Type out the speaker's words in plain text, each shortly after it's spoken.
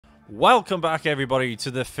Welcome back, everybody, to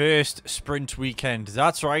the first sprint weekend.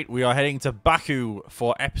 That's right, we are heading to Baku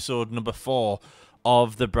for episode number 4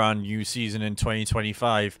 of the brand new season in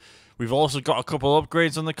 2025. We've also got a couple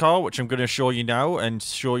upgrades on the car, which I'm going to show you now and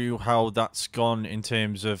show you how that's gone in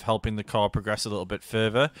terms of helping the car progress a little bit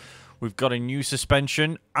further. We've got a new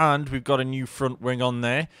suspension and we've got a new front wing on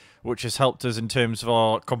there, which has helped us in terms of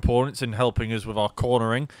our components and helping us with our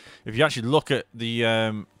cornering. If you actually look at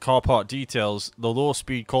the car part details, the low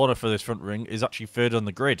speed corner for this front wing is actually third on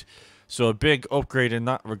the grid. So a big upgrade in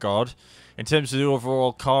that regard. In terms of the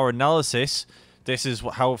overall car analysis, this is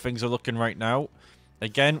how things are looking right now.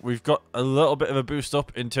 Again, we've got a little bit of a boost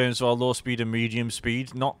up in terms of our low speed and medium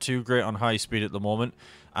speed. Not too great on high speed at the moment.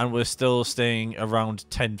 And we're still staying around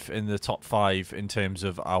 10th in the top 5 in terms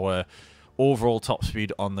of our overall top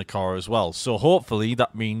speed on the car as well. So hopefully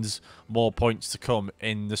that means more points to come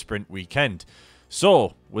in the sprint weekend.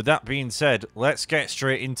 So with that being said, let's get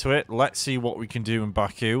straight into it. Let's see what we can do in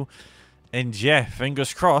Baku. And yeah,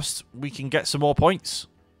 fingers crossed we can get some more points.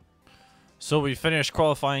 So we finished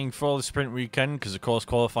qualifying for the sprint weekend because of course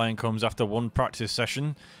qualifying comes after one practice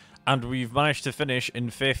session. And we've managed to finish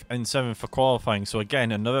in 5th and 7th for qualifying. So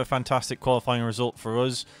again, another fantastic qualifying result for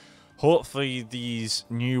us. Hopefully these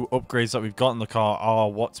new upgrades that we've got in the car are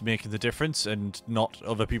what's making the difference and not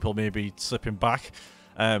other people maybe slipping back.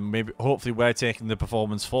 Hopefully we're taking the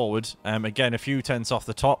performance forward. Again, a few tenths off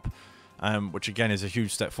the top, which again is a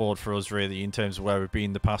huge step forward for us really in terms of where we've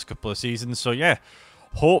been the past couple of seasons. So yeah,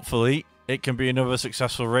 hopefully it can be another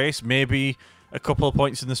successful race. Maybe a couple of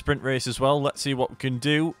points in the sprint race as well. Let's see what we can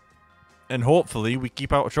do. And hopefully we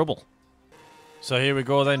keep out of trouble. So here we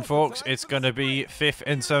go then, folks. It's going to be 5th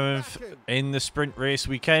and 7th in the sprint race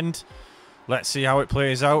weekend. Let's see how it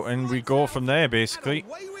plays out and we go from there, basically.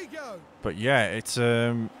 But yeah, it's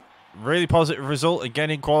a really positive result. Again,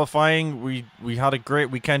 in qualifying, we had a great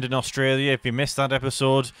weekend in Australia. If you missed that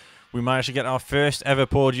episode, we managed to get our first ever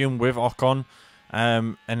podium with Ocon.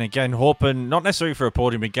 And again, hoping, not necessarily for a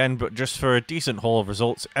podium again, but just for a decent haul of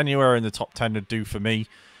results. Anywhere in the top 10 would do for me.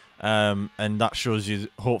 And that shows you,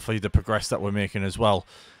 hopefully, the progress that we're making as well.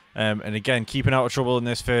 And again, keeping out of trouble in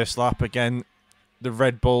this first lap. Again, the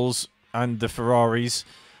Red Bulls and the Ferraris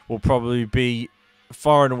will probably be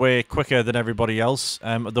far and away quicker than everybody else.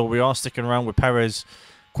 Though we are sticking around with Perez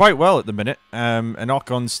quite well at the minute. And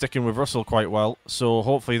Ocon's sticking with Russell quite well. So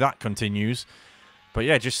hopefully that continues. But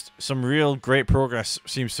yeah, just some real great progress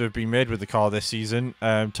seems to have been made with the car this season.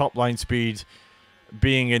 Top line speed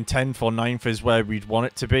being in 10th or 9th is where we'd want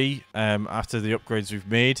it to be after the upgrades we've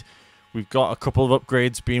made. We've got a couple of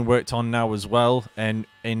upgrades being worked on now as well, and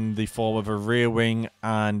in the form of a rear wing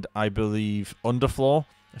and I believe underfloor,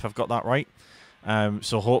 if I've got that right.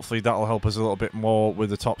 So hopefully that'll help us a little bit more with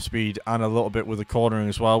the top speed and a little bit with the cornering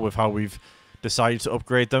as well, with how we've decided to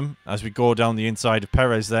upgrade them as we go down the inside of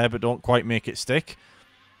Perez there, but don't quite make it stick.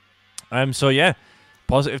 So yeah,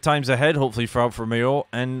 positive times ahead, hopefully, for Alfa Romeo,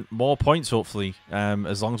 and more points, hopefully.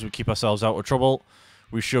 As long as we keep ourselves out of trouble,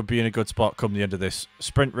 we should be in a good spot come the end of this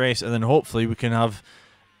sprint race, and then hopefully we can have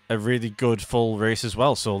a really good full race as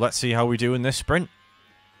well. So let's see how we do in this sprint.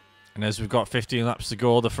 And as we've got 15 laps to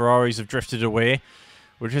go, the Ferraris have drifted away,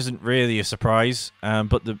 which isn't really a surprise,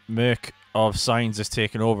 but the Merc of Sainz has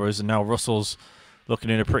taken over us, and now Russell's looking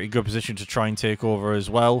in a pretty good position to try and take over as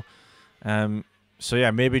well. So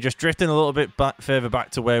yeah, maybe just drifting a little bit further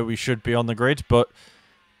back to where we should be on the grid. But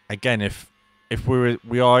again, if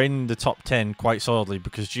we are in the top 10 quite solidly,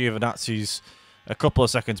 because Giovinazzi's a couple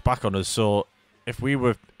of seconds back on us. So if we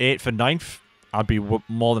were 8th and 9th, I'd be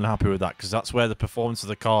more than happy with that, because that's where the performance of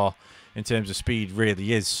the car in terms of speed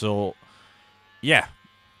really is. So yeah,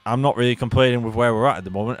 I'm not really complaining with where we're at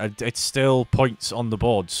the moment. It's still points on the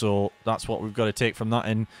board, so that's what we've got to take from that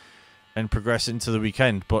and progress into the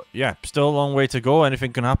weekend. But yeah, still a long way to go.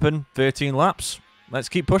 Anything can happen. 13 laps. Let's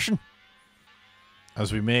keep pushing.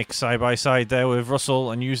 As we make side-by-side there with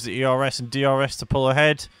Russell and use the ERS and DRS to pull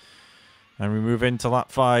ahead. And we move into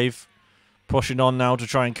lap 5. Pushing on now to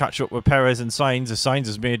try and catch up with Perez and Sainz. As Sainz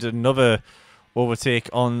has made another overtake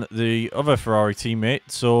on the other Ferrari teammate.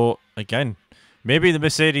 So again, maybe the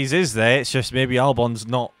Mercedes is there. It's just maybe Albon's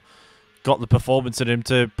not got the performance in him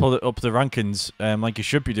to pull it up the rankings like he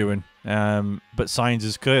should be doing. But Sainz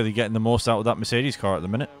is clearly getting the most out of that Mercedes car at the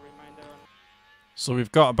minute. So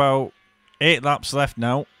we've got about 8 laps left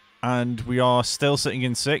now, and we are still sitting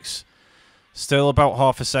in 6th. Still about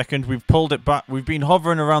half a second. We've pulled it back. We've been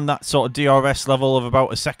hovering around that sort of DRS level of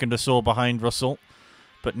about a second or so behind Russell.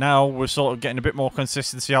 But now we're sort of getting a bit more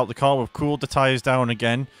consistency out the car. We've cooled the tyres down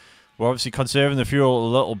again. We're obviously conserving the fuel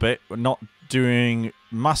a little bit. We're not doing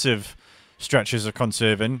massive stretches are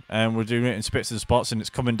conserving, and we're doing it in spits and spots, and it's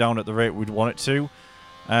coming down at the rate we'd want it to.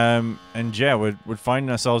 And yeah, we're finding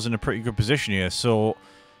ourselves in a pretty good position here. So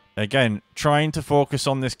again, trying to focus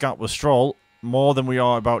on this gap with Stroll more than we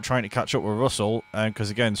are about trying to catch up with Russell, because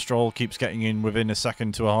again, Stroll keeps getting in within a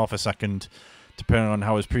second to a half a second, depending on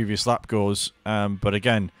how his previous lap goes. But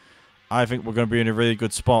again, I think we're going to be in a really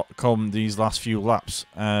good spot come these last few laps.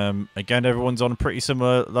 Again, everyone's on a pretty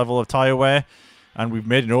similar level of tyre wear, and we've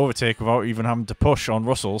made an overtake without even having to push on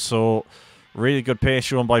Russell. So really good pace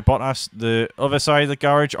shown by Bottas. The other side of the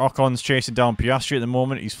garage, Ocon's chasing down Piastri at the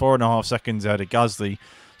moment. He's 4.5 seconds ahead of Gasly,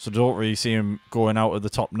 so don't really see him going out of the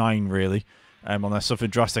top 9 really, unless something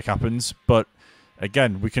drastic happens. But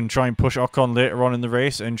again, we can try and push Ocon later on in the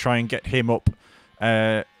race and try and get him up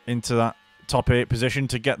into that top 8 position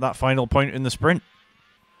to get that final point in the sprint.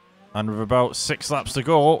 And with about 6 laps to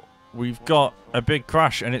go, we've got a big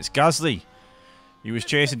crash, and it's Gasly. He was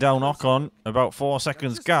chasing down Ocon, about 4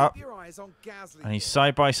 seconds gap, and he's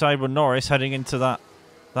side by side with Norris heading into that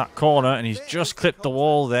corner, and he's just clipped the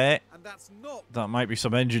wall there. That might be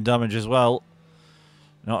some engine damage as well.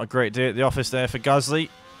 Not a great day at the office there for Gasly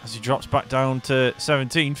as he drops back down to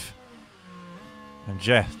 17th. And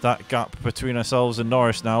yeah, that gap between ourselves and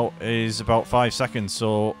Norris now is about 5 seconds.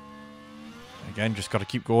 So again, just got to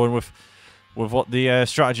keep going with what the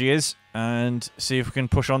strategy is and see if we can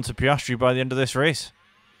push on to Piastri by the end of this race.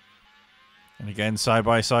 And again, side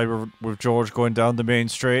by side with George going down the main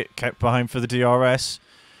straight, kept behind for the DRS.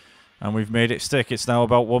 And we've made it stick. It's now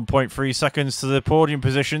about 1.3 seconds to the podium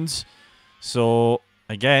positions. So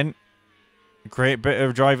again, great bit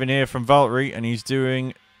of driving here from Valtteri, and he's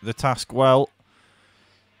doing the task well.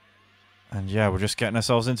 And yeah, we're just getting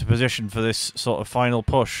ourselves into position for this sort of final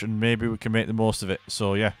push, and maybe we can make the most of it.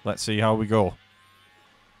 So yeah, let's see how we go.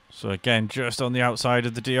 So again, just on the outside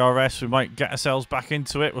of the DRS, we might get ourselves back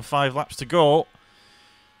into it with 5 laps to go.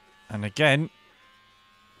 And again,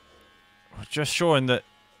 we're just showing that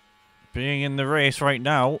being in the race right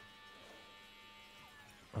now,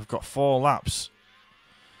 we've got 4 laps.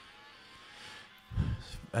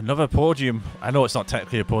 Another podium. I know it's not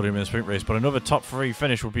technically a podium in a sprint race, but another top 3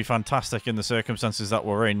 finish would be fantastic in the circumstances that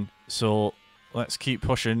we're in. So let's keep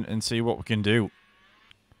pushing and see what we can do.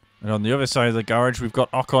 And on the other side of the garage, we've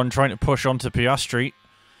got Ocon trying to push onto Piastri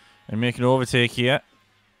and make an overtake here.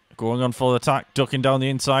 Going on full attack, ducking down the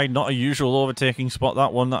inside. Not a usual overtaking spot,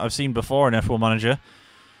 that one that I've seen before in F1 Manager.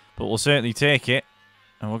 But we'll certainly take it.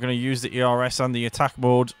 And we're going to use the ERS and the attack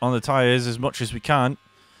mode on the tyres as much as we can.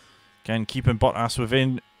 Again, keeping Bottas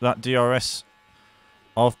within that DRS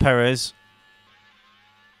of Perez.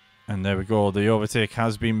 And there we go. The overtake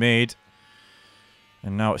has been made.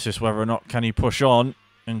 And now it's just whether or not can he push on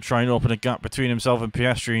and try and open a gap between himself and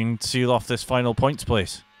Piastri and seal off this final points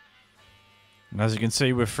place. And as you can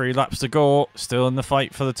see, with 3 laps to go, still in the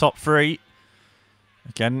fight for the top 3.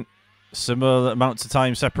 Again, similar amounts of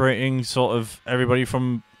time separating sort of everybody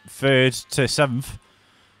from 3rd to 7th.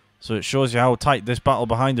 So it shows you how tight this battle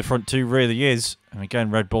behind the front 2 really is. And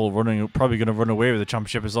again, Red Bull probably going to run away with the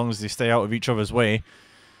championship as long as they stay out of each other's way.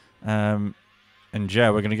 And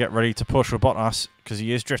yeah, we're going to get ready to push with Bottas because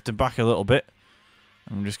he is drifting back a little bit.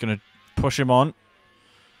 I'm just going to push him on,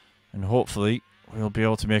 and hopefully we'll be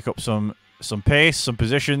able to make up some pace, some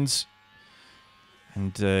positions,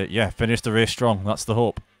 and yeah, finish the race strong. That's the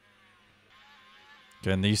hope.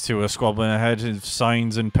 Again, these two are squabbling ahead of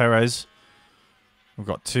Sainz and Perez. We've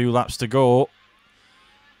got 2 laps to go,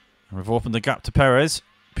 and we've opened the gap to Perez.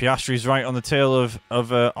 Piastri's right on the tail of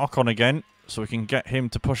Ocon again, so we can get him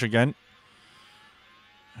to push again.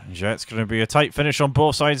 And yeah, it's going to be a tight finish on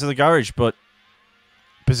both sides of the garage, but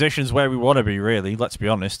positions where we want to be, really, let's be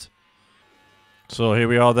honest. So here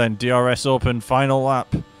we are then, DRS open, final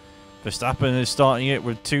lap. Verstappen is starting it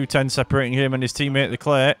with 2:10 separating him and his teammate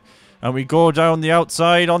Leclerc. And we go down the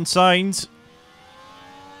outside on Sainz.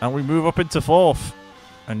 And we move up into 4th.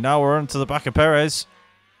 And now we're onto the back of Perez.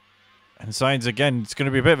 And Sainz again, it's going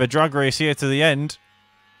to be a bit of a drag race here to the end.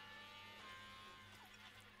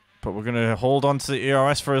 But we're going to hold on to the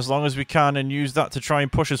ERS for as long as we can and use that to try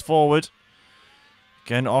and push us forward.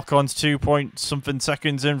 Again, Ocon's 2-point-something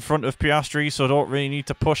seconds in front of Piastri, so don't really need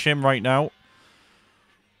to push him right now.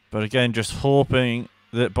 But again, just hoping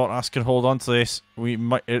that Bottas can hold on to this.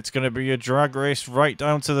 It's going to be a drag race right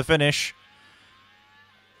down to the finish.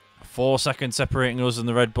 4 seconds separating us and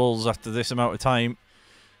the Red Bulls after this amount of time.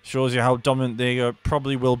 Shows you how dominant they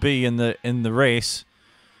probably will be in the race.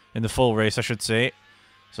 In the full race, I should say.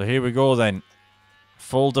 So here we go then.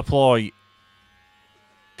 Full deploy.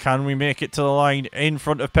 Can we make it to the line in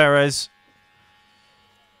front of Perez?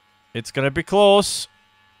 It's going to be close.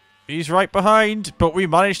 He's right behind, but we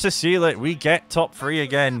managed to seal it. We get top 3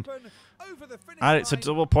 again. And it's a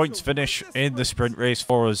double points finish in the sprint race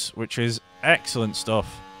for us, which is excellent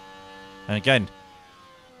stuff. And again,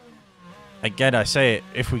 I say it,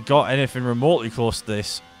 if we got anything remotely close to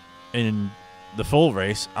this in the full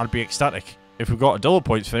race, I'd be ecstatic. If we got a double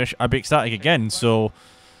points finish, I'd be ecstatic again. So,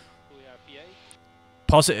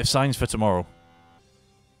 positive signs for tomorrow.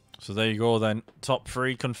 So there you go then. Top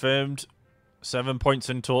 3 confirmed. 7 points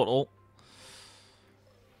in total.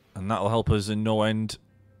 And that'll help us in no end.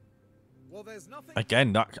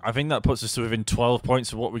 Again, I think that puts us to within 12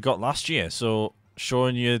 points of what we got last year. So,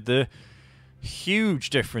 showing you the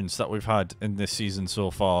huge difference that we've had in this season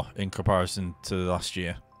so far in comparison to last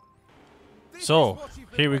year. So,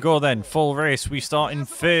 here we go then. Full race. We start in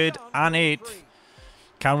 3rd and 8th.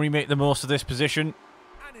 Can we make the most of this position?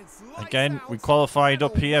 Again, we qualified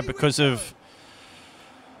up here because of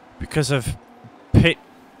pit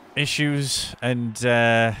issues and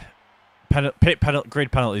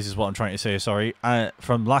grid penalties is what I'm trying to say, sorry,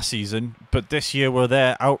 from last season. But this year we're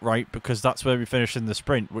there outright because that's where we finished in the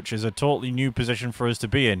sprint, which is a totally new position for us to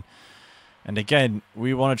be in. And again,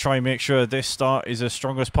 we want to try and make sure this start is as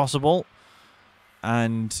strong as possible.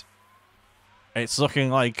 And it's looking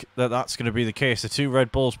like that's going to be the case. The 2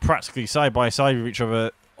 Red Bulls practically side by side with each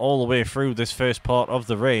other all the way through this first part of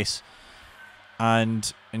the race.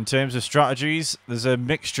 And in terms of strategies, there's a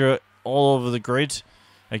mixture all over the grid.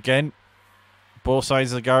 Again, both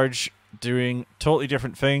sides of the garage doing totally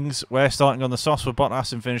different things. We're starting on the softs with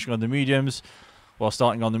Bottas and finishing on the mediums, while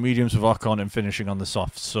starting on the mediums with Ocon and finishing on the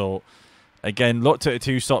softs. So, again, looked at a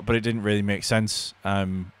 2-stop, but it didn't really make sense.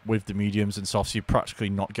 With the mediums and softs, you're practically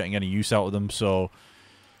not getting any use out of them. So,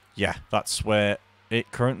 yeah, that's where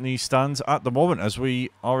it currently stands at the moment as we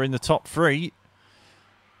are in the top 3.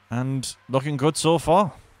 And looking good so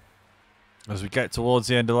far. As we get towards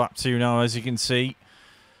the end of lap 2 now, as you can see,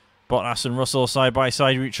 Bottas and Russell side by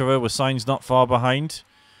side with each other with Sainz not far behind.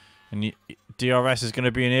 And DRS is going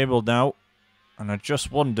to be enabled now. And I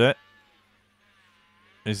just wonder,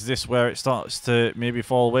 is this where it starts to maybe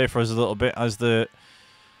fall away for us a little bit as the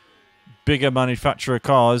bigger manufacturer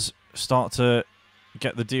cars start to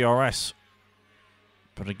get the DRS?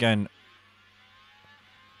 But again,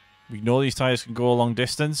 we know these tyres can go a long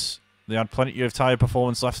distance. They had plenty of tyre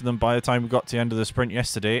performance left in them by the time we got to the end of the sprint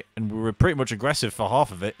yesterday. And we were pretty much aggressive for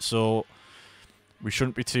half of it. So we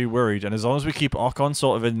shouldn't be too worried. And as long as we keep Ocon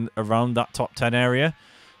sort of in around that top 10 area,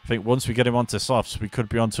 I think once we get him onto softs, we could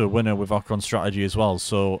be onto a winner with Ocon's strategy as well.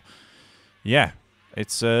 So, yeah,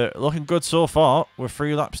 it's looking good so far. We're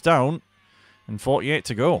 3 laps down and 48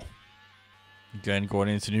 to go. Again, going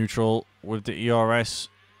into neutral with the ERS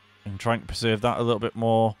and trying to preserve that a little bit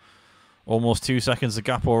more. Almost 2 seconds of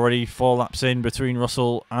gap already. 4 laps in between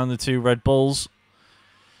Russell and the 2 Red Bulls.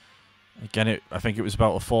 Again, I think it was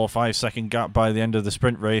about a 4 or 5 second gap by the end of the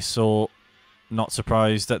sprint race. So, not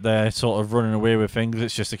surprised that they're sort of running away with things.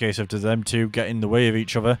 It's just a case of do them two get in the way of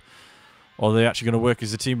each other, or are they actually going to work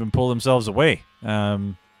as a team and pull themselves away?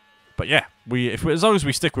 But yeah, as long as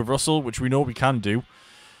we stick with Russell, which we know we can do,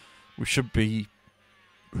 we should be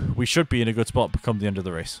in a good spot come the end of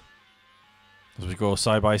the race. As we go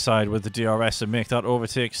side by side with the DRS and make that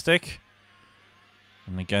overtake stick.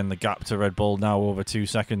 And again, the gap to Red Bull now over 2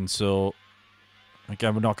 seconds. So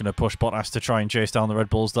again, we're not going to push Bottas to try and chase down the Red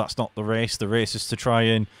Bulls. That's not the race. The race is to try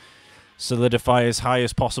and solidify as high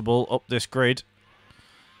as possible up this grid.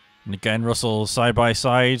 And again, Russell side by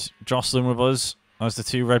side, jostling with us as the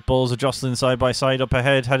 2 Red Bulls are jostling side by side up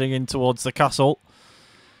ahead, heading in towards the castle.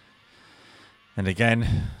 And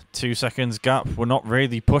again, 2 seconds gap. We're not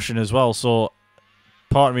really pushing as well. So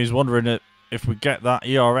part of me is wondering if we get that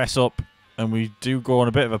ERS up and we do go on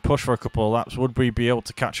a bit of a push for a couple of laps, would we be able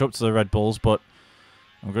to catch up to the Red Bulls? But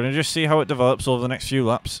I'm going to just see how it develops over the next few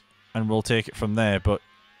laps, and we'll take it from there. But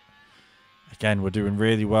again, we're doing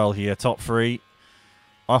really well here. Top 3.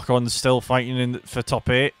 Ocon's still fighting for top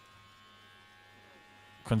 8.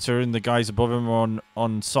 Considering the guys above him are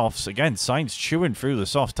on softs. Again, Sainz chewing through the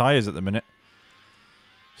soft tyres at the minute.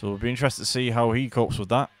 So we'll be interested to see how he copes with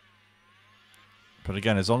that. But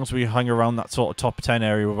again, as long as we hang around that sort of top 10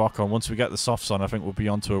 area with Ocon, once we get the softs on, I think we'll be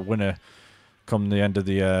onto a winner come the end of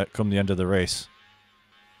the race.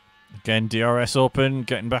 Again, DRS open,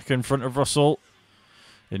 getting back in front of Russell.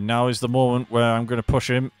 And now is the moment where I'm going to push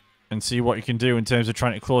him and see what he can do in terms of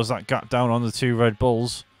trying to close that gap down on the 2 Red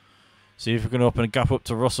Bulls. See if we can open a gap up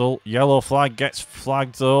to Russell. Yellow flag gets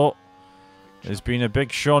flagged though. There's been a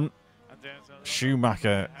big shunt.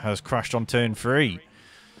 Schumacher has crashed on turn 3.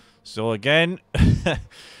 So again,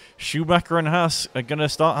 Schumacher and Haas are going to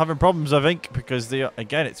start having problems, I think, because they are,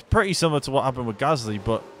 again, it's pretty similar to what happened with Gasly,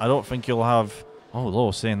 but I don't think you'll have... Oh,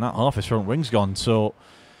 Lord, saying that, half his front wing's gone, so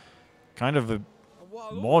kind of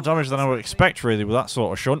more damage than I would expect, really, with that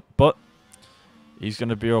sort of shunt, but he's going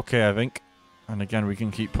to be okay, I think. And again, we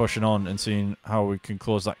can keep pushing on and seeing how we can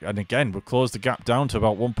close that. And again, we've closed the gap down to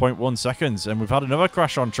about 1.1 seconds, and we've had another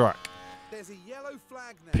crash on track. There's a yellow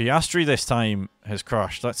flag now. Piastri this time has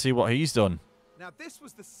crashed. Let's see what he's done. Now this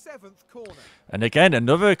was the 7th corner. And again,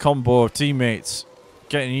 another combo of teammates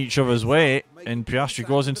getting each other's way, and Piastri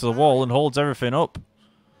goes into the wall and holds everything up.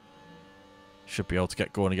 Should be able to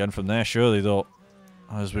get going again from there, surely, though,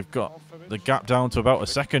 as we've got the gap down to about a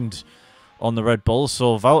second on the Red Bulls.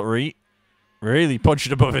 So Valtteri really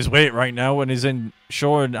punching above his weight right now and is in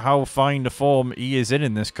showing how fine the form he is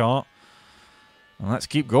in this car. And let's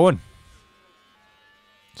keep going.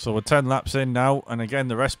 So we're 10 laps in now, and again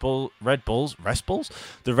the Red Bulls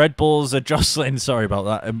are jostling. Sorry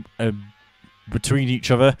about that. Between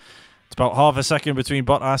each other, it's about half a second between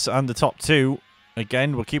Bottas and the top two.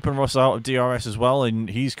 Again, we're keeping Russell out of DRS as well, and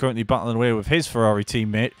he's currently battling away with his Ferrari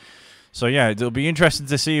teammate. So yeah, it'll be interesting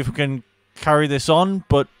to see if we can carry this on,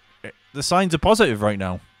 but the signs are positive right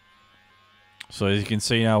now. So as you can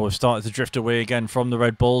see now, we've started to drift away again from the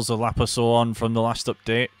Red Bulls, a lap or so on from the last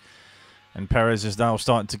update. And Perez is now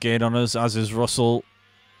starting to gain on us, as is Russell.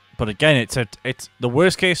 But again, it's the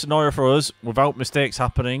worst case scenario for us, without mistakes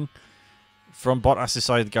happening from Bottas'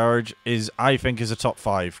 side of the garage, is I think is a top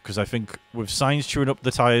 5. Because I think with Sainz chewing up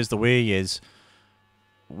the tyres the way he is,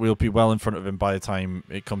 we'll be well in front of him by the time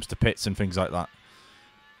it comes to pits and things like that.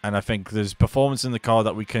 And I think there's performance in the car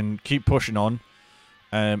that we can keep pushing on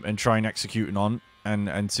and trying executing on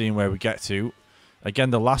and seeing where we get to.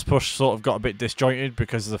 Again, the last push sort of got a bit disjointed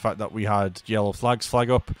because of the fact that we had yellow flags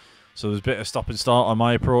flag up. So there's a bit of stop and start on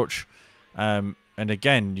my approach. And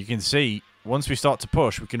again, you can see, once we start to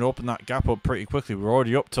push, we can open that gap up pretty quickly. We're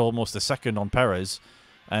already up to almost a second on Perez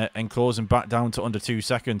and closing back down to under 2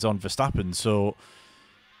 seconds on Verstappen. So,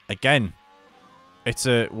 again,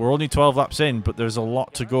 we're only 12 laps in, but there's a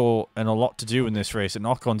lot to go and a lot to do in this race. And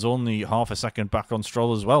Ocon's only half a second back on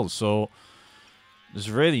Stroll as well. So there's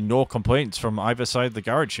really no complaints from either side of the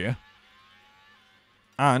garage here.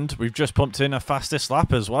 And we've just pumped in a fastest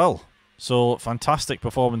lap as well. So fantastic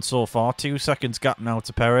performance so far. 2 seconds gap now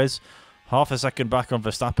to Perez. Half a second back on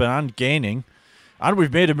Verstappen and gaining. And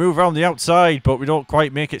we've made a move around the outside, but we don't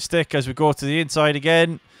quite make it stick as we go to the inside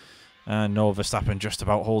again. And no, Verstappen just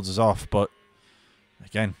about holds us off. But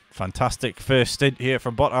again, fantastic first stint here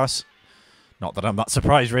from Bottas. Not that I'm that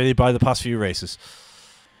surprised really by the past few races.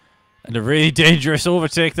 And a really dangerous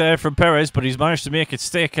overtake there from Perez, but he's managed to make it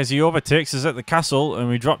stick as he overtakes us at the castle, and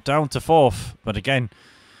we drop down to 4th. But again,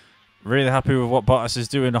 really happy with what Bottas is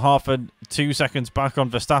doing. Half and 2 seconds back on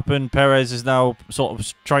Verstappen. Perez is now sort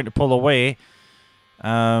of trying to pull away.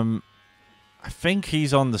 I think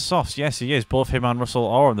he's on the softs. Yes, he is. Both him and Russell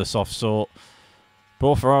are on the softs, so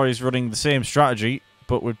both Ferraris running the same strategy.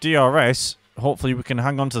 But with DRS, hopefully we can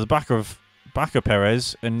hang on to the back of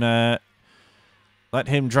Perez and let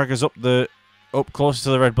him drag us up closer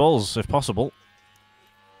to the Red Bulls, if possible.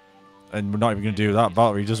 And we're not even going to do that.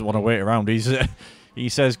 Valtteri doesn't want to wait around. He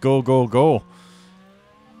says, go, go, go.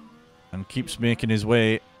 And keeps making his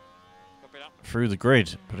way through the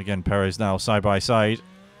grid. But again, Perez now side by side.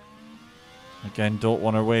 Again, don't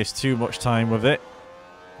want to waste too much time with it.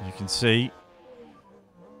 You can see,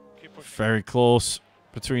 very close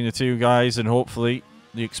between the two guys. And hopefully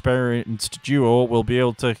the experienced duo will be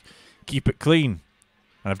able to keep it clean.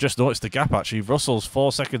 And I've just noticed the gap, actually. Russell's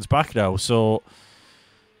 4 seconds back now, so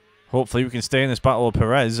hopefully we can stay in this battle with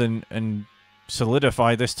Perez and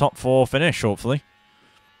solidify this top 4 finish, hopefully.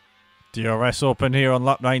 DRS open here on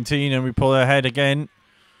lap 19, and we pull ahead again.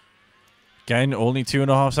 Again, only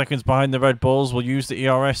 2.5 seconds behind the Red Bulls. We'll use the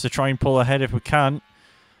ERS to try and pull ahead if we can.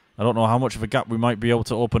 I don't know how much of a gap we might be able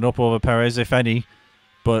to open up over Perez, if any.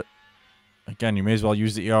 But, again, you may as well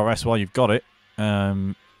use the ERS while you've got it.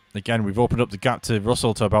 Again, we've opened up the gap to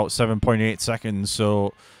Russell to about 7.8 seconds.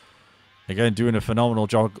 So, again, doing a phenomenal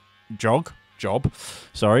job.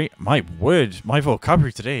 Sorry, my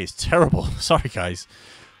vocabulary today is terrible. Sorry, guys.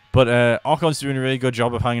 But Ocon's doing a really good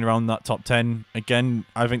job of hanging around that top 10. Again,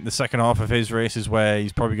 I think the second half of his race is where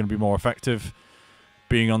he's probably going to be more effective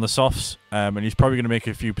being on the softs. And he's probably going to make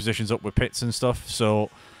a few positions up with pits and stuff. So,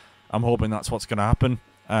 I'm hoping that's what's going to happen.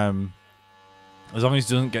 As long as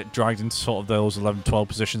he doesn't get dragged into sort of those 11, 12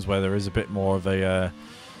 positions where there is a bit more of a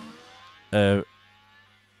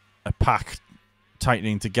pack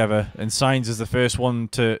tightening together. And Sainz is the first one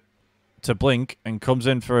to blink and comes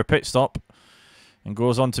in for a pit stop. and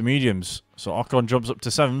goes on to mediums. So Ocon jumps up to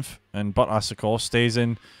 7th, and Bottas, of course, stays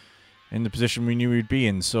in the position we knew he'd be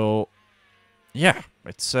in. So, yeah,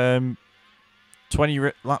 it's 20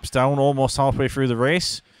 laps down, almost halfway through the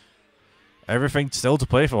race. Everything still to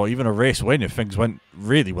play for, even a race win if things went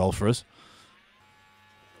really well for us.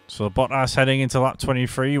 So Bottas heading into lap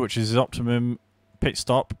 23, which is his optimum pit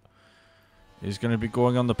stop, is going to be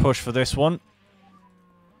going on the push for this one.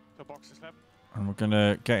 And we're going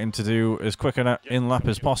to get him to do as quick an in-lap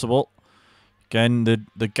as possible. Again,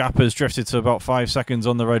 the gap has drifted to about 5 seconds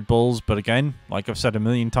on the Red Bulls. But again, like I've said a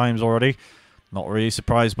million times already, not really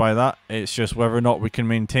surprised by that. It's just whether or not we can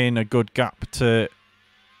maintain a good gap to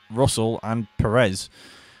Russell and Perez.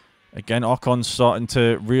 Again, Ocon's starting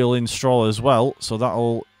to reel in Stroll as well. So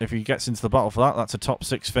that'll, if he gets into the battle for that, that's a top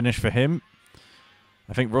 6 finish for him.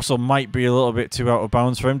 I think Russell might be a little bit too out of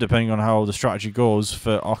bounds for him, depending on how the strategy goes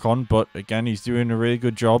for Ocon. But again, he's doing a really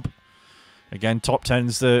good job. Again, top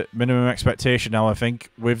 10's the minimum expectation now, I think,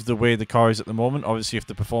 with the way the car is at the moment. Obviously, if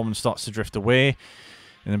the performance starts to drift away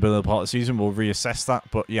in the middle of the part of the season, we'll reassess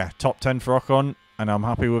that. But yeah, top 10 for Ocon, and I'm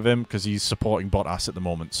happy with him because he's supporting Bottas at the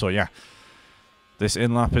moment. So yeah, this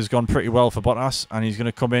in-lap has gone pretty well for Bottas, and he's going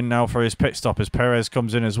to come in now for his pit stop as Perez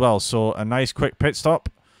comes in as well. So a nice quick pit stop.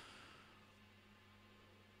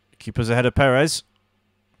 Keep us ahead of Perez.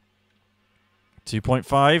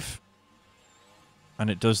 2.5. And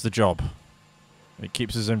it does the job. It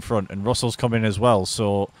keeps us in front. And Russell's coming as well.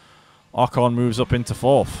 So Ocon moves up into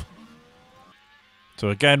 4th. So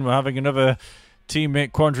again, we're having another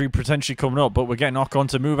teammate quandary potentially coming up. But we're getting Ocon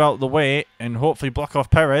to move out of the way and hopefully block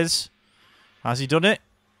off Perez. Has he done it?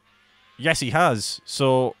 Yes, he has.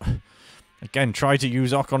 So again, try to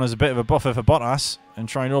use Ocon as a bit of a buffer for Bottas. And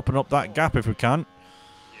try and open up that gap if we can.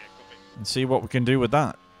 And see what we can do with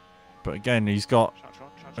that. But again, he's got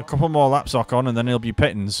a couple more laps Ocon and then he'll be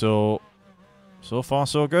pitting. So far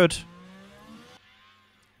so good.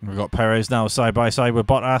 We've got Perez now side by side with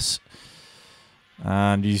Bottas.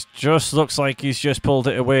 And he's just looks like he's just pulled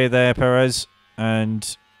it away there, Perez.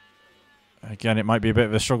 And again, it might be a bit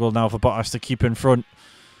of a struggle now for Bottas to keep in front.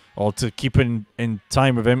 Or to keep in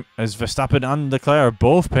time with him, as Verstappen and Leclerc are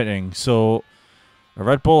both pitting. So a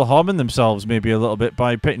Red Bull harming themselves maybe a little bit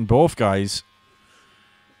by pitting both guys.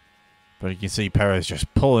 But you can see Perez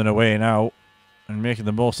just pulling away now and making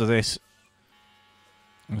the most of this.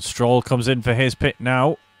 And Stroll comes in for his pit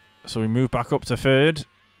now. So we move back up to 3rd.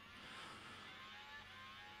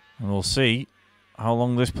 And we'll see how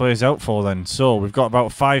long this plays out for then. So we've got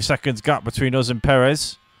about 5 seconds gap between us and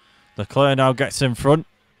Perez. Leclerc now gets in front.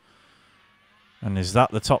 And is that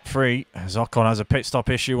the top 3? As Ocon has a pit stop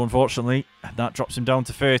issue, unfortunately. And that drops him down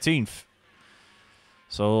to 13th.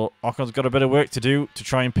 So Ocon's got a bit of work to do to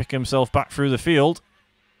try and pick himself back through the field.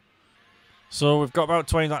 So we've got about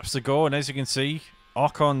 20 laps to go. And as you can see,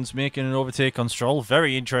 Ocon's making an overtake on Stroll.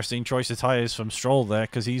 Very interesting choice of tyres from Stroll there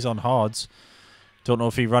because he's on hards. Don't know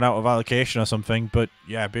if he ran out of allocation or something. But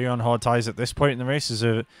yeah, being on hard tyres at this point in the race is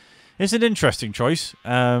an interesting choice.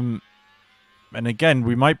 And again,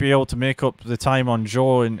 we might be able to make up the time on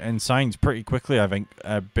Zhou and Sainz pretty quickly, I think,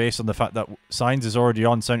 based on the fact that Sainz is already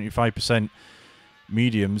on 75%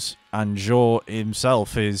 mediums and Zhou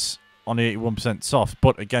himself is on 81% soft.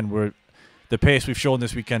 But again, the pace we've shown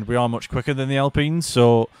this weekend, we are much quicker than the Alpines.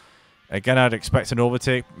 So again, I'd expect an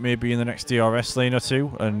overtake maybe in the next DRS lane or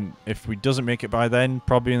 2. And if we doesn't make it by then,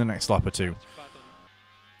 probably in the next lap or 2.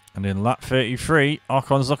 And in lap 33,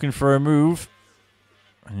 Ocon's looking for a move.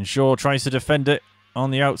 And Zhou tries to defend it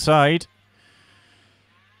on the outside.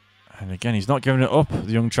 And again, he's not giving it up,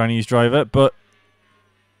 the young Chinese driver. But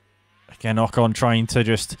again, Ocon trying to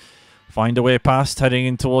just find a way past, heading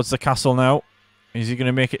in towards the castle now. Is he going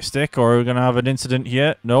to make it stick, or are we going to have an incident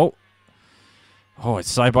here? No. Oh,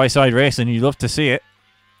 it's side-by-side racing. You love to see it.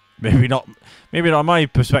 Maybe not my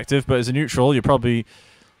perspective, but as a neutral, you probably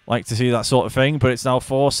like to see that sort of thing. But it's now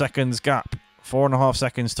 4 seconds gap. 4.5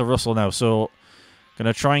 seconds to Russell now. So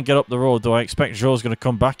going to try and get up the road, though I expect Zhou's going to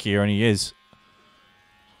come back here, and he is.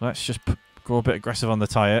 Let's just go a bit aggressive on the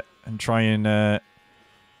tyre and try and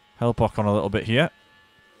help Ocon a little bit here.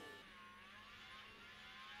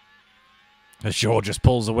 As Zhou just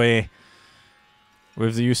pulls away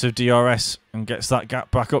with the use of DRS and gets that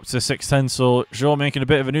gap back up to 6:10. So Zhou making a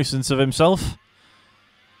bit of a nuisance of himself.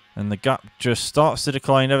 And the gap just starts to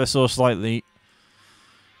decline ever so slightly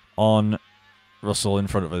on Russell in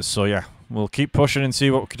front of us. So yeah, we'll keep pushing and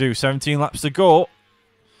see what we can do. 17 laps to go.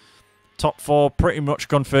 Top 4 pretty much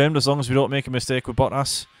confirmed as long as we don't make a mistake with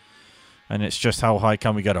Bottas. And it's just how high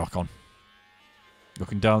can we get Ocon.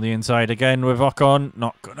 Looking down the inside again with Ocon.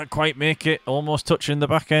 Not going to quite make it. Almost touching the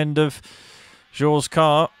back end of Zhou's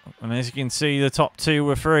car. And as you can see, the top two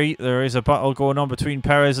were free. There is a battle going on between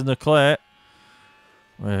Perez and Leclerc.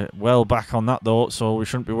 We're well back on that though, so we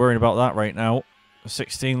shouldn't be worrying about that right now.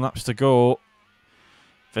 16 laps to go.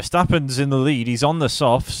 Verstappen's in the lead. He's on the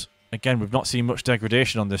softs. Again, we've not seen much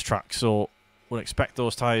degradation on this track, so we'll expect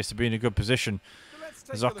those tyres to be in a good position.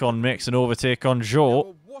 As Ocon makes an overtake on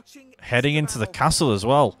Zhou, heading into the castle as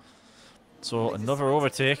well. So another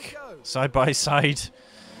overtake, side by side,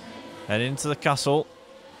 heading into the castle.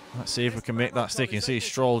 Let's see if we can make that stick. You can see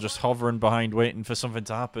Stroll just hovering behind, waiting for something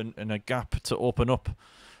to happen and a gap to open up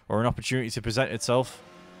or an opportunity to present itself.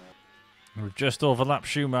 We've just overlapped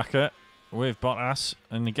Schumacher with Bottas,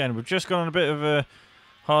 and again we've just gone on a bit of a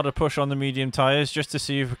harder push on the medium tyres just to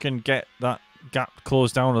see if we can get that gap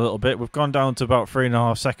closed down a little bit. We've gone down to about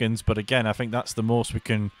 3.5 seconds, but again I think that's the most we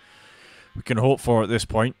can hope for at this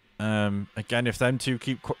point. Again, if them two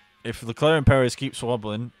if Leclerc and Perez keep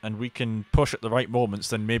wobbling and we can push at the right moments,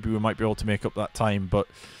 then maybe we might be able to make up that time. But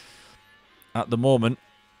at the moment,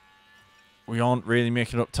 we aren't really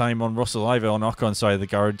making up time on Russell either on Ocon's side of the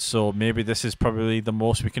garage, so maybe this is probably the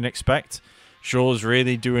most we can expect. Zhou's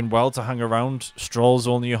really doing well to hang around. Stroll's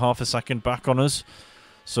only a half a second back on us.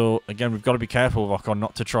 So again, we've got to be careful with Ocon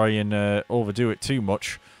not to try and overdo it too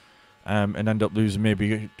much and end up losing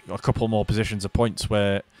maybe a couple more positions of points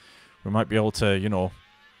where we might be able to, you know,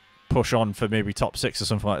 push on for maybe top 6 or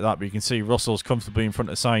something like that. But you can see Russell's comfortably in front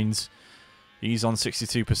of Sainz. He's on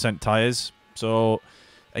 62% tyres. So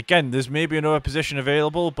again, there's maybe another position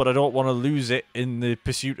available, but I don't want to lose it in the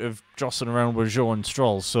pursuit of jostling around with Zhou and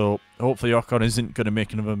Stroll. So hopefully Ocon isn't going to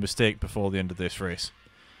make another mistake before the end of this race.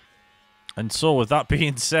 And so with that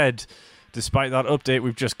being said, despite that update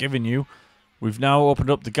we've just given you, we've now opened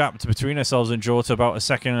up the gap between ourselves and Zhou to about 1.5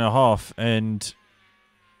 seconds, and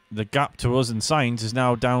the gap to us and Sainz is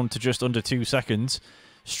now down to just under 2 seconds.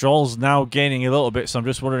 Stroll's now gaining a little bit, so I'm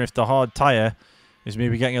just wondering if the hard tyre is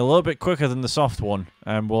maybe getting a little bit quicker than the soft one.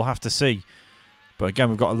 We'll have to see. But again,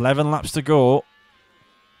 we've got 11 laps to go.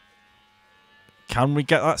 Can we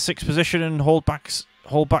get that 6th position and hold back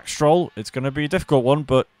Stroll? It's going to be a difficult one,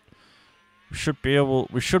 but we should be able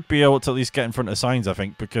to at least get in front of Sainz, I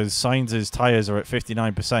think, because Sainz's tyres are at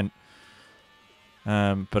 59%.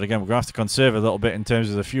 But again, we're going to have to conserve a little bit in terms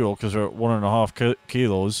of the fuel because we're at 1.5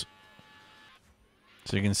 kilos.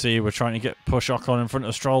 So you can see we're trying to push Ocon in front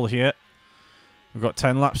of Stroll here. We've got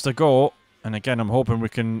 10 laps to go. And again, I'm hoping we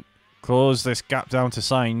can close this gap down to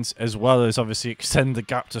Sainz, as well as obviously extend the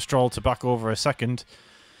gap to Stroll to back over a second.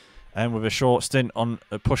 And with a short stint on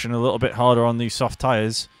pushing a little bit harder on these soft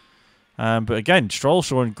tyres. But again, Stroll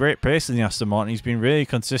showing great pace in the Aston Martin. He's been really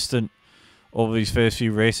consistent over these first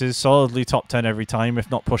few races, solidly top 10 every time,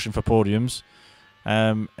 if not pushing for podiums.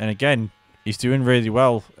 And again, he's doing really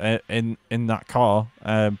well in that car.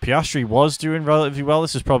 Piastri was doing relatively well.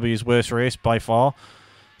 This is probably his worst race by far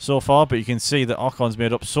so far, but you can see that Ocon's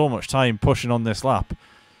made up so much time pushing on this lap,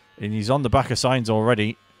 and he's on the back of Sainz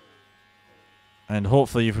already. And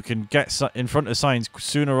hopefully if we can get in front of Sainz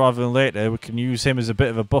sooner rather than later, we can use him as a bit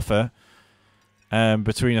of a buffer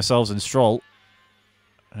between ourselves and Stroll.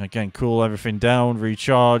 And again, cool everything down,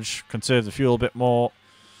 recharge, conserve the fuel a bit more.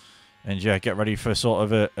 And yeah, get ready for sort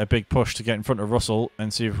of a big push to get in front of Russell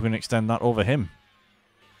and see if we can extend that over him.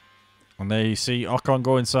 And there you see Ocon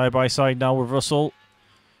going side by side now with Russell.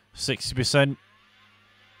 60%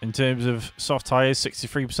 in terms of soft tyres,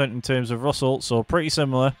 63% in terms of Russell. So pretty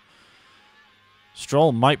similar.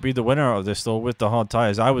 Stroll might be the winner out of this though with the hard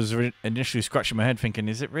tyres. I was initially scratching my head thinking,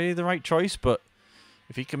 is it really the right choice? But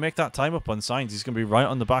if he can make that time up on Sainz, he's going to be right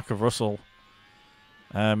on the back of Russell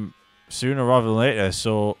sooner rather than later.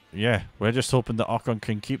 So, yeah, we're just hoping that Ocon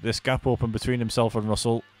can keep this gap open between himself and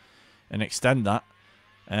Russell and extend that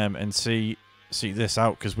and see this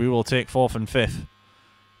out, because we will take 4th and 5th.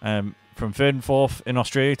 From 3rd and 4th in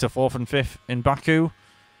Australia to 4th and 5th in Baku.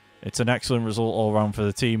 It's an excellent result all around for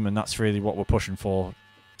the team, and that's really what we're pushing for.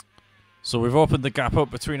 So we've opened the gap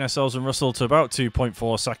up between ourselves and Russell to about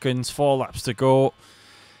 2.4 seconds, 4 laps to go.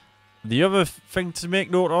 The other thing to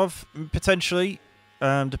make note of, potentially,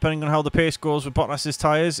 depending on how the pace goes with Bottas's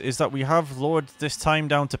tyres, is that we have lowered this time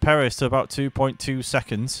down to Perez to about 2.2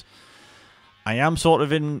 seconds. I am sort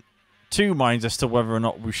of in two minds as to whether or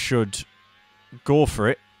not we should go for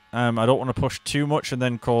it. I don't want to push too much and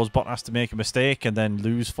then cause Bottas to make a mistake and then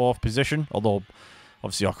lose 4th position, although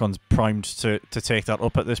obviously Ocon's primed to take that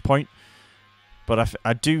up at this point. But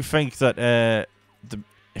I do think that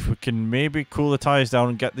if we can maybe cool the tyres down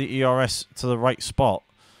and get the ERS to the right spot,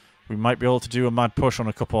 we might be able to do a mad push on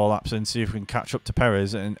a couple of laps and see if we can catch up to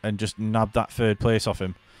Perez and just nab that 3rd place off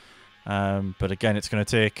him. But again, it's going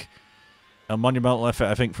to take a monumental effort,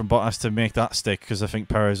 I think, from Bottas to make that stick, because I think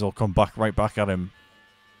Perez will come back right back at him.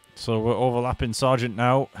 So we're overlapping Sargent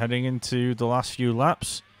now, heading into the last few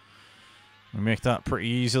laps. We make that pretty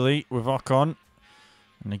easily with Ocon.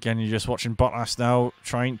 And again, you're just watching Bottas now,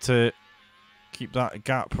 trying to keep that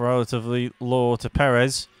gap relatively low to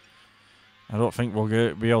Perez. I don't think we're going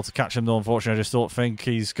to be able to catch him, though, unfortunately. I just don't think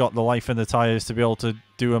he's got the life in the tyres to be able to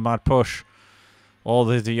do a mad push. Or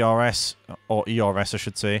the DRS, or ERS, I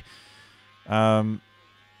should say. But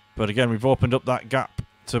again, we've opened up that gap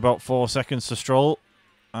to about 4 seconds to Stroll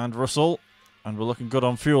and Russell. And we're looking good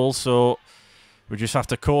on fuel, so we just have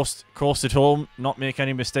to coast it home, not make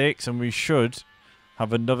any mistakes, and we should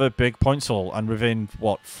have another big points haul. And within,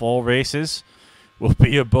 what, 4 races, we'll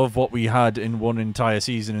be above what we had in one entire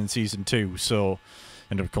season in Season 2. So,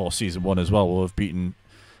 and of course, Season 1 as well, we'll have beaten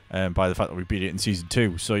by the fact that we beat it in Season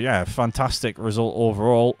 2. So, yeah, fantastic result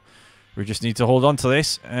overall. We just need to hold on to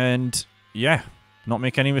this and, yeah, not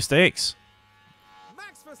make any mistakes.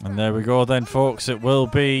 And there we go then, folks. It will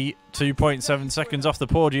be 2.7 seconds off the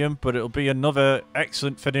podium, but it'll be another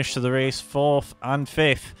excellent finish to the race. 4th and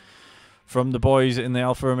 5th from the boys in the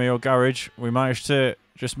Alfa Romeo garage. We managed to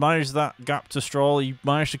just manage that gap to Stroll. He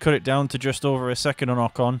managed to cut it down to just over a second on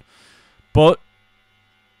Ocon. But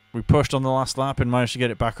we pushed on the last lap and managed to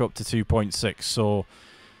get it back up to 2.6. So,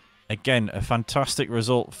 again, a fantastic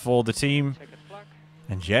result for the team.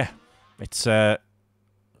 And yeah, it's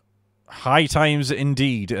high times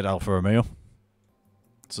indeed at Alfa Romeo.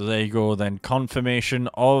 So there you go then. Confirmation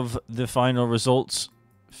of the final results.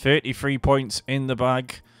 33 points in the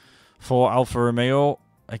bag for Alfa Romeo.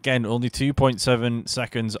 Again, only 2.7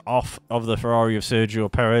 seconds off of the Ferrari of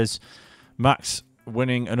Sergio Perez. Max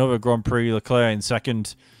winning another Grand Prix, Leclerc in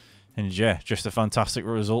second. And yeah, just a fantastic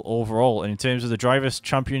result overall. And in terms of the Drivers'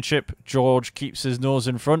 Championship, George keeps his nose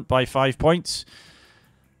in front by 5 points.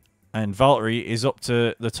 And Valtteri is up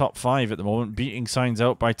to the top 5 at the moment, beating Sainz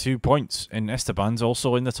out by 2 points. And Esteban's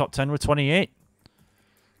also in the top 10 with 28.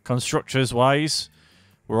 Constructors-wise,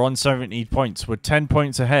 we're on 70 points. We're 10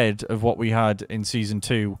 points ahead of what we had in Season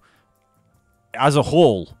 2. As a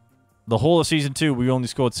whole, the whole of Season 2, we only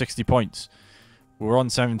scored 60 points. We're on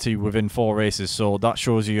 70 within 4 races, so that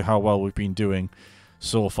shows you how well we've been doing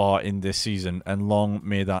so far in this season, and long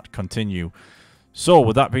may that continue. So,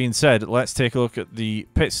 with that being said, let's take a look at the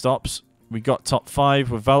pit stops. We got top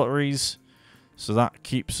 5 with Valtteri's, so that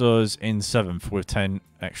keeps us in 7th with 10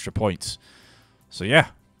 extra points. So yeah,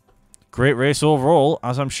 great race overall,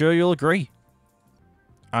 as I'm sure you'll agree.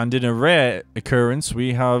 And in a rare occurrence,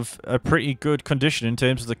 we have a pretty good condition in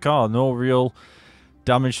terms of the car. No real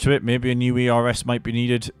damage to it. Maybe a new ERS might be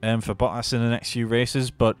needed for Bottas in the next few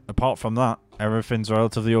races, but apart from that, everything's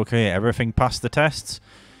relatively okay. Everything passed the tests.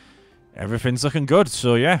 Everything's looking good.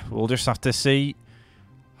 So yeah, we'll just have to see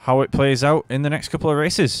how it plays out in the next couple of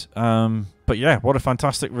races. But yeah, what a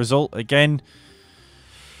fantastic result. Again,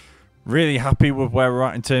 really happy with where we're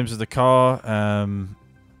at in terms of the car.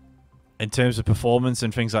 In terms of performance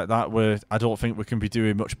and things like that, I don't think we can be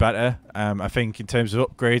doing much better. I think in terms of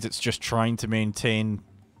upgrades, it's just trying to maintain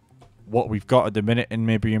what we've got at the minute and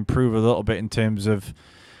maybe improve a little bit in terms of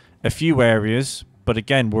a few areas. But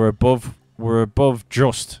again, we're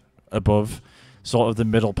just above sort of the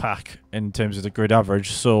middle pack in terms of the grid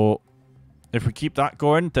average. So if we keep that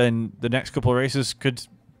going, then the next couple of races could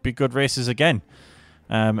be good races again.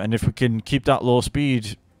 And if we can keep that low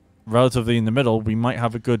speed relatively in the middle, we might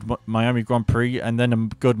have a good Miami Grand Prix and then a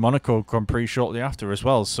good Monaco Grand Prix shortly after as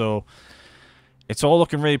well. So it's all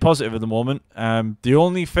looking really positive at the moment. The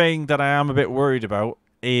only thing that I am a bit worried about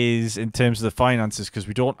is in terms of the finances, because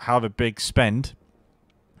we don't have a big spend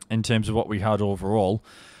in terms of what we had overall.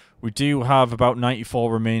 We do have about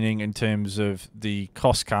 94 remaining in terms of the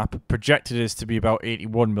cost cap. Projected is to be about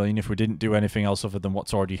 81 million if we didn't do anything else other than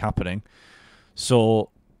what's already happening.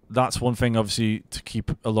 So that's one thing, obviously, to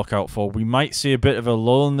keep a lookout for. We might see a bit of a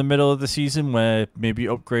lull in the middle of the season where maybe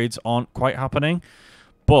upgrades aren't quite happening.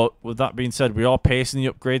 But with that being said, we are pacing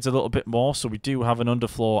the upgrades a little bit more. So we do have an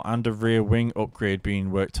underfloor and a rear wing upgrade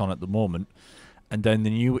being worked on at the moment. And then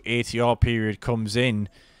the new ATR period comes in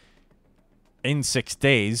 6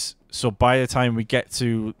 days. So by the time we get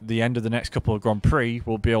to the end of the next couple of Grand Prix,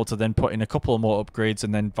 we'll be able to then put in a couple of more upgrades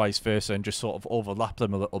and then vice versa and just sort of overlap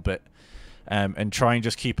them a little bit. And try and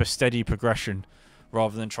just keep a steady progression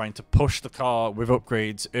rather than trying to push the car with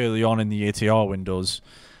upgrades early on in the ATR windows.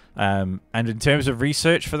 And in terms of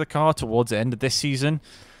research for the car towards the end of this season,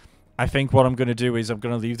 I think what I'm going to do is I'm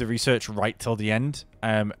going to leave the research right till the end,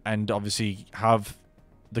 and obviously have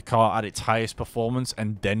the car at its highest performance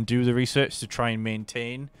and then do the research to try and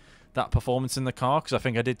maintain that performance in the car, because I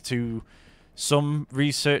think I did too some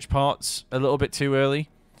research parts a little bit too early.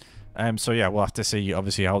 So yeah, we'll have to see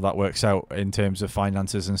obviously how that works out in terms of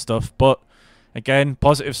finances and stuff. But again,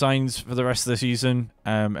 positive signs for the rest of the season,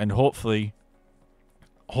 and hopefully,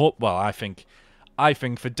 I think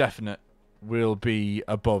for definite we'll be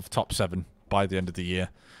above top 7 by the end of the year.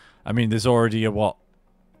 I mean, there's already a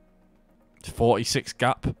 46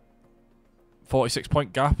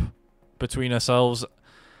 point gap between ourselves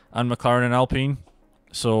and McLaren and Alpine.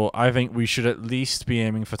 So I think we should at least be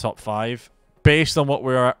aiming for top 5 based on what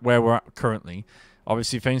where we're at currently.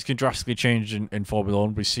 Obviously, things can drastically change in Formula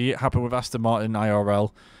 1. We see it happen with Aston Martin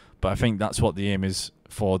IRL, but I think that's what the aim is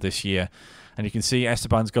for this year. And you can see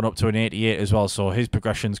Esteban's gone up to an 88 as well, so his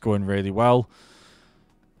progression's going really well.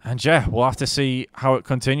 And yeah, we'll have to see how it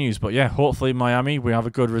continues. But yeah, hopefully Miami, we have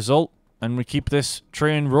a good result and we keep this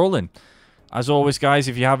train rolling. As always, guys,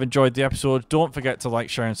 if you have enjoyed the episode, don't forget to like,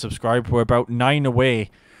 share and subscribe. We're about 9 away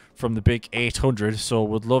from the big 800, so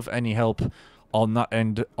would love any help on that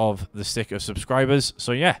end of the stick of subscribers.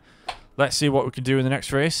 So yeah, let's see what we can do in the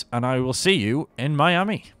next race, and I will see you in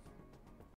Miami.